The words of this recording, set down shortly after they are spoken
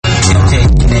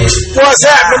What's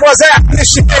happening? What's happening?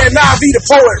 It's your man, Navi the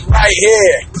Poet, right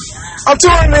here. I'm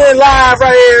tuning in live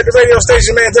right here at the radio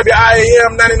station, man,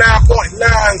 WIAM 99.9,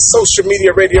 social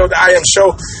media radio, the I Am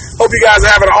Show. Hope you guys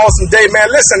are having an awesome day, man.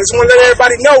 Listen, I just want to let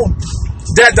everybody know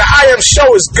that the I Am Show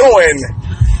is going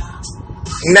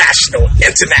national,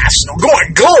 international, going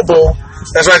global.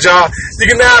 That's right, y'all.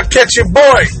 You can now catch your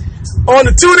boy on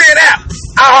the TuneIn app,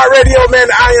 iHeartRadio,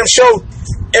 man, the I Am Show,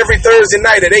 every Thursday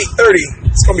night at 8:30.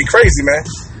 It's going to be crazy, man.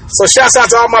 So shouts out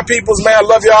to all my peoples, man. I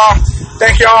love y'all.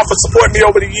 Thank y'all for supporting me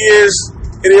over the years.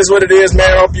 It is what it is,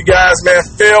 man. I hope you guys, man,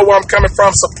 feel where I'm coming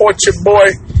from. Support your boy.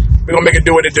 We're going to make it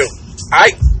do what it do. All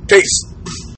right? Peace.